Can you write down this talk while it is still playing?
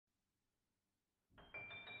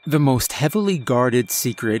The most heavily guarded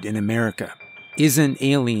secret in America isn't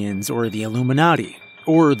aliens or the Illuminati,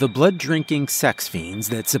 or the blood-drinking sex fiends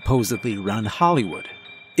that supposedly run Hollywood.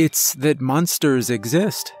 It's that monsters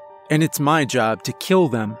exist, and it's my job to kill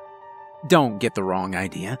them. Don't get the wrong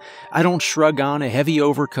idea. I don't shrug on a heavy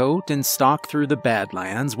overcoat and stalk through the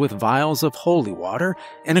Badlands with vials of holy water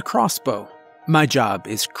and a crossbow. My job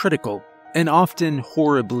is critical and often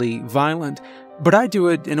horribly violent, but I do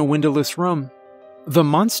it in a windowless room. The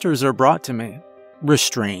monsters are brought to me,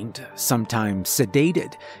 restrained, sometimes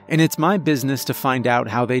sedated, and it's my business to find out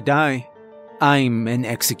how they die. I'm an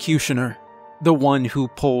executioner, the one who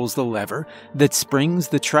pulls the lever that springs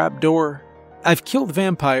the trapdoor. I've killed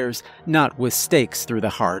vampires, not with stakes through the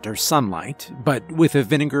heart or sunlight, but with a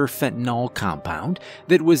vinegar fentanyl compound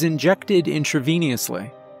that was injected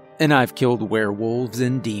intravenously. And I've killed werewolves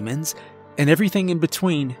and demons, and everything in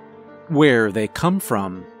between. Where they come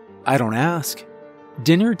from, I don't ask.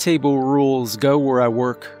 Dinner table rules go where I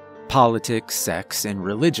work. Politics, sex, and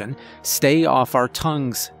religion stay off our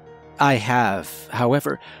tongues. I have,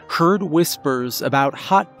 however, heard whispers about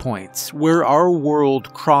hot points where our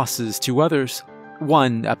world crosses to others.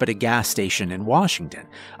 One up at a gas station in Washington,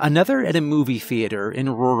 another at a movie theater in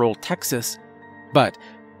rural Texas. But,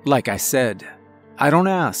 like I said, I don't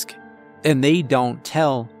ask, and they don't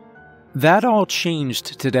tell. That all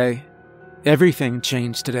changed today. Everything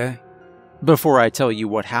changed today. Before I tell you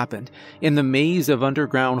what happened, in the maze of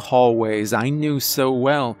underground hallways I knew so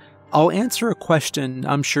well, I'll answer a question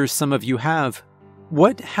I'm sure some of you have.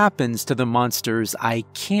 What happens to the monsters I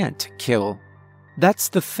can't kill? That's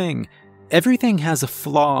the thing. Everything has a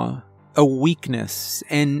flaw, a weakness,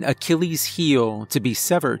 an Achilles heel to be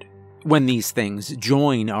severed. When these things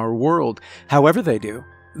join our world, however they do,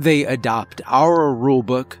 they adopt our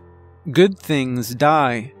rulebook. Good things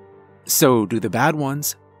die. So do the bad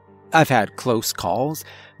ones. I've had close calls,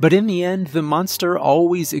 but in the end, the monster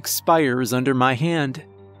always expires under my hand.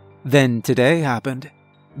 Then today happened.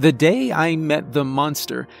 The day I met the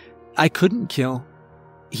monster, I couldn't kill.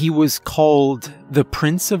 He was called the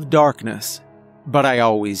Prince of Darkness, but I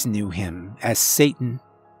always knew him as Satan.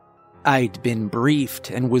 I'd been briefed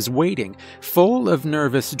and was waiting, full of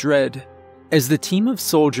nervous dread, as the team of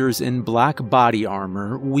soldiers in black body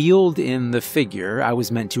armor wheeled in the figure I was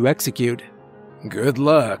meant to execute. "Good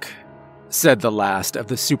luck," said the last of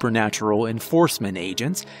the supernatural enforcement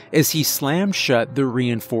agents as he slammed shut the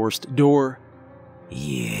reinforced door.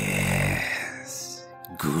 "Yes,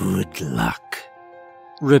 good luck,"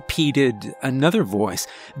 repeated another voice,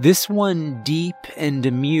 this one deep and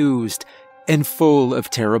amused and full of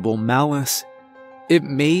terrible malice. It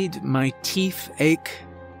made my teeth ache.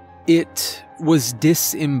 It was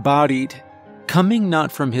disembodied, coming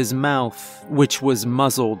not from his mouth, which was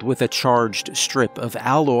muzzled with a charged strip of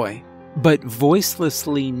alloy, but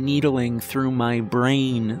voicelessly needling through my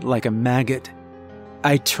brain like a maggot.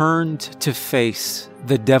 I turned to face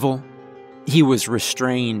the devil. He was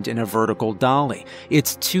restrained in a vertical dolly,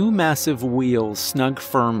 its two massive wheels snug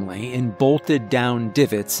firmly in bolted down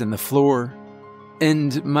divots in the floor.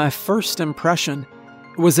 And my first impression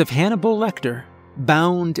was of Hannibal Lecter,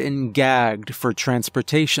 bound and gagged for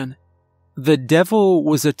transportation. The devil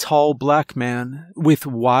was a tall black man with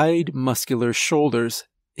wide, muscular shoulders,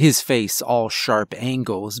 his face all sharp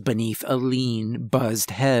angles beneath a lean,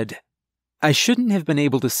 buzzed head. I shouldn't have been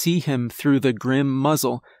able to see him through the grim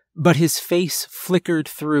muzzle, but his face flickered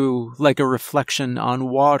through like a reflection on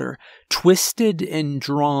water, twisted and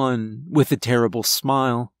drawn with a terrible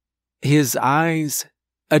smile. His eyes,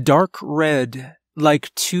 a dark red,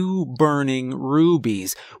 like two burning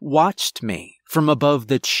rubies, watched me from above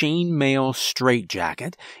the chainmail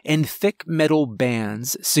straitjacket and thick metal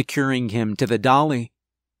bands securing him to the dolly.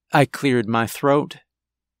 I cleared my throat.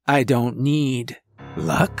 "I don't need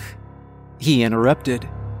luck," he interrupted.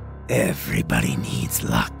 "Everybody needs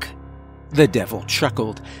luck." The devil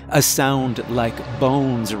chuckled, a sound like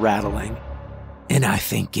bones rattling. "And I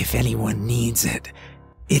think if anyone needs it,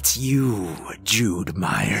 it's you, Jude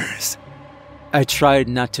Myers." I tried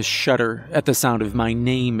not to shudder at the sound of my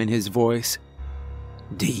name in his voice.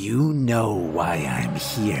 "Do you know why I'm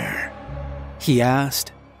here?" he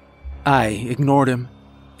asked. I ignored him.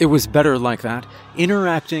 It was better like that.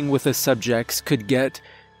 Interacting with the subjects could get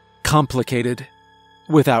complicated.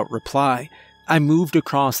 Without reply, I moved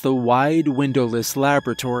across the wide windowless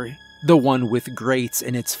laboratory, the one with grates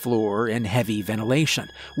in its floor and heavy ventilation,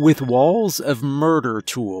 with walls of murder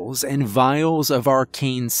tools and vials of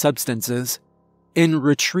arcane substances, and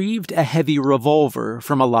retrieved a heavy revolver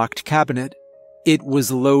from a locked cabinet. It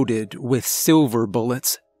was loaded with silver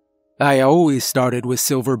bullets. I always started with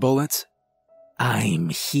silver bullets. "I'm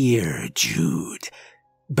here, Jude.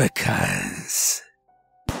 Because...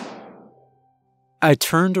 I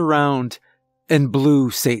turned around and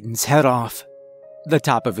blew Satan's head off. The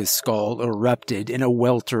top of his skull erupted in a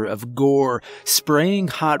welter of gore, spraying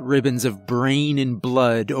hot ribbons of brain and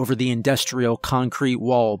blood over the industrial concrete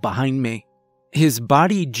wall behind me. His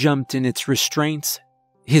body jumped in its restraints.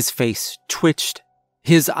 His face twitched.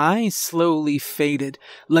 His eyes slowly faded,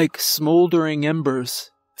 like smoldering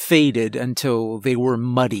embers, faded until they were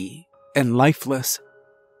muddy and lifeless.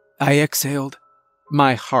 I exhaled.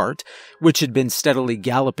 My heart, which had been steadily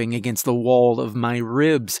galloping against the wall of my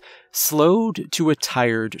ribs, slowed to a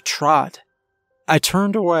tired trot. I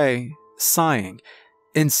turned away, sighing,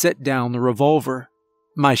 and set down the revolver.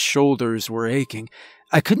 My shoulders were aching.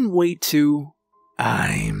 I couldn't wait to...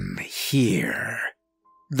 "I'm here,"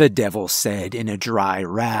 the devil said in a dry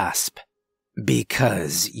rasp,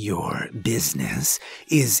 "because your business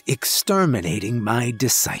is exterminating my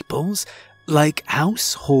disciples like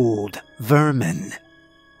household vermin."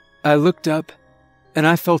 I looked up, and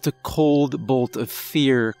I felt a cold bolt of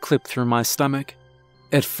fear clip through my stomach.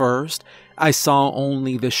 At first, I saw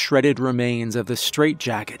only the shredded remains of the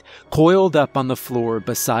straitjacket coiled up on the floor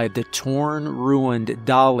beside the torn, ruined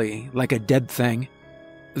dolly like a dead thing.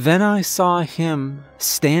 Then I saw him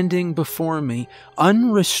standing before me,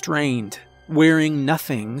 unrestrained, wearing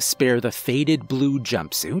nothing spare the faded blue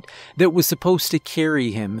jumpsuit that was supposed to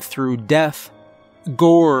carry him through death.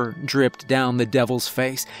 Gore dripped down the devil's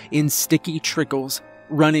face in sticky trickles,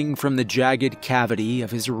 running from the jagged cavity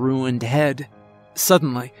of his ruined head.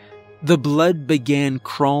 Suddenly, the blood began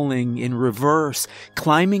crawling in reverse,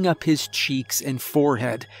 climbing up his cheeks and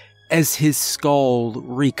forehead as his skull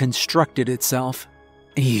reconstructed itself.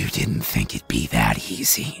 "You didn't think it'd be that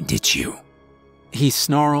easy, did you?" he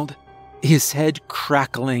snarled, his head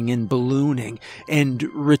crackling and ballooning and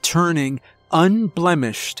returning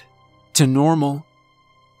unblemished to normal.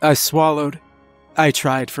 I swallowed. I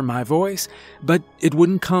tried for my voice, but it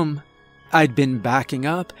wouldn't come. I'd been backing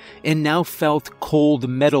up and now felt cold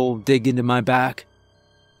metal dig into my back.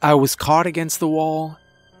 I was caught against the wall,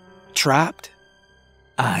 trapped.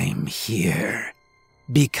 "I'm here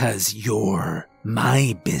because you're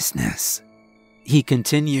my business," he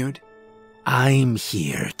continued. "I'm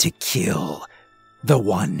here to kill the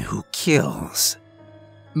one who kills."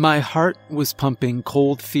 My heart was pumping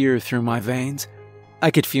cold fear through my veins. I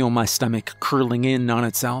could feel my stomach curling in on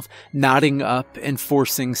itself, knotting up and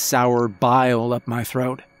forcing sour bile up my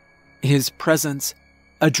throat. His presence,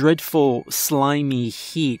 a dreadful, slimy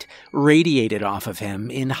heat, radiated off of him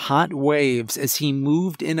in hot waves as he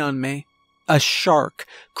moved in on me, a shark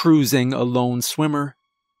cruising a lone swimmer.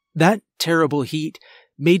 That terrible heat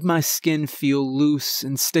made my skin feel loose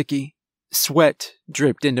and sticky. Sweat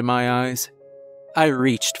dripped into my eyes. I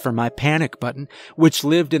reached for my panic button, which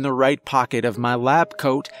lived in the right pocket of my lab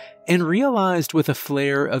coat, and realized with a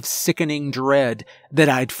flare of sickening dread that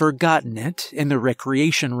I'd forgotten it in the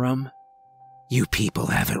recreation room. "You people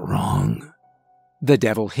have it wrong," the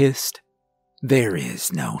devil hissed. "There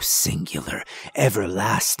is no singular,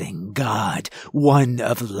 everlasting God, one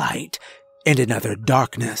of light and another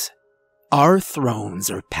darkness. Our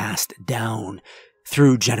thrones are passed down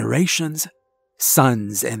through generations.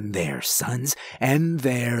 Sons and theirs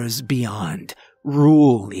beyond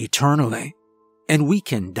rule eternally. And we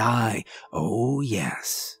can die, oh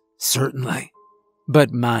yes, certainly.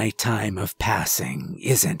 But my time of passing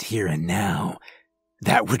isn't here and now.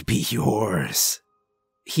 That would be yours."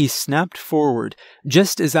 He snapped forward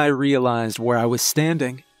just as I realized where I was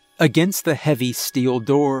standing, against the heavy steel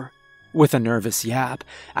door. With a nervous yap,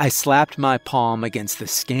 I slapped my palm against the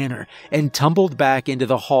scanner and tumbled back into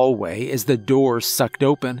the hallway as the door sucked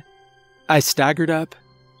open. I staggered up,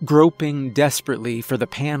 groping desperately for the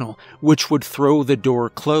panel which would throw the door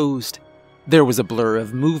closed. There was a blur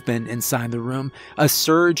of movement inside the room, a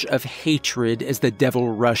surge of hatred as the devil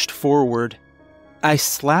rushed forward. I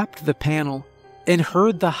slapped the panel and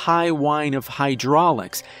heard the high whine of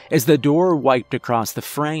hydraulics as the door wiped across the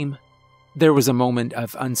frame. There was a moment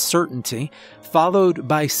of uncertainty, followed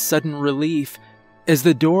by sudden relief, as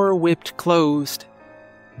the door whipped closed.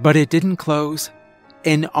 But it didn't close.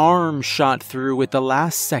 An arm shot through at the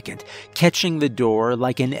last second, catching the door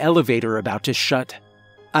like an elevator about to shut.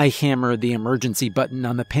 I hammered the emergency button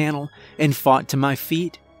on the panel and fought to my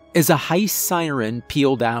feet as a heist siren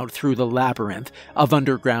peeled out through the labyrinth of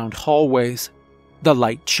underground hallways. The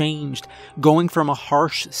light changed, going from a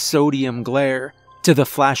harsh sodium glare to the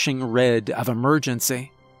flashing red of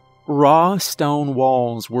emergency. Raw stone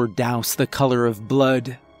walls were doused the color of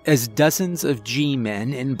blood as dozens of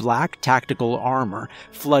G-men in black tactical armor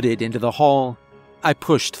flooded into the hall. I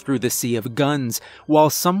pushed through the sea of guns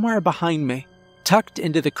while somewhere behind me, tucked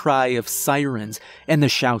into the cry of sirens and the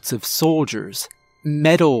shouts of soldiers.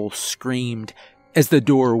 Metal screamed as the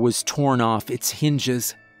door was torn off its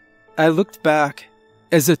hinges. I looked back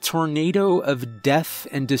as a tornado of death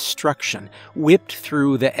and destruction whipped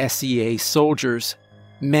through the SEA soldiers.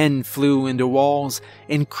 Men flew into walls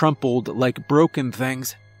and crumpled like broken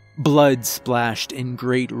things. Blood splashed in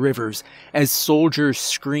great rivers as soldiers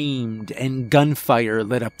screamed and gunfire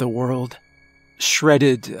lit up the world.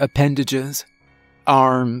 Shredded appendages,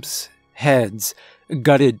 arms, heads,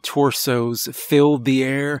 gutted torsos filled the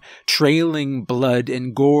air, trailing blood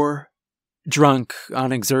and gore. Drunk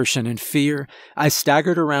on exertion and fear, I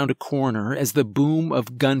staggered around a corner as the boom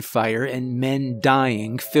of gunfire and men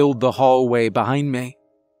dying filled the hallway behind me.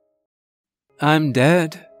 I'm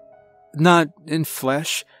dead. Not in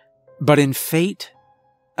flesh, but in fate.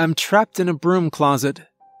 I'm trapped in a broom closet,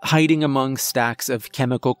 hiding among stacks of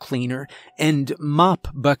chemical cleaner and mop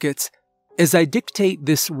buckets as I dictate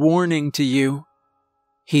this warning to you.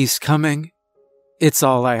 He's coming. It's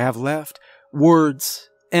all I have left. Words,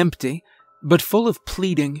 empty, but full of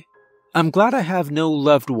pleading. I'm glad I have no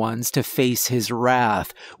loved ones to face his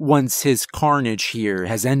wrath once his carnage here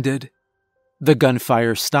has ended. The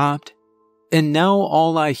gunfire stopped, and now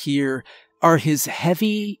all I hear are his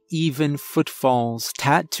heavy, even footfalls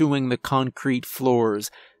tattooing the concrete floors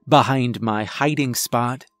behind my hiding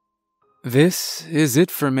spot. This is it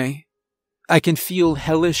for me. I can feel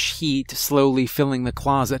hellish heat slowly filling the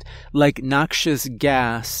closet like noxious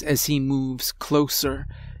gas as he moves closer.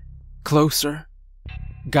 Closer.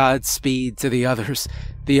 Godspeed to the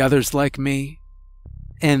others like me,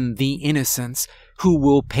 and the innocents who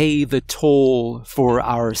will pay the toll for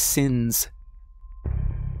our sins.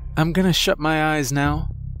 I'm gonna shut my eyes now.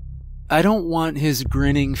 I don't want his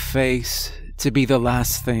grinning face to be the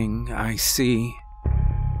last thing I see.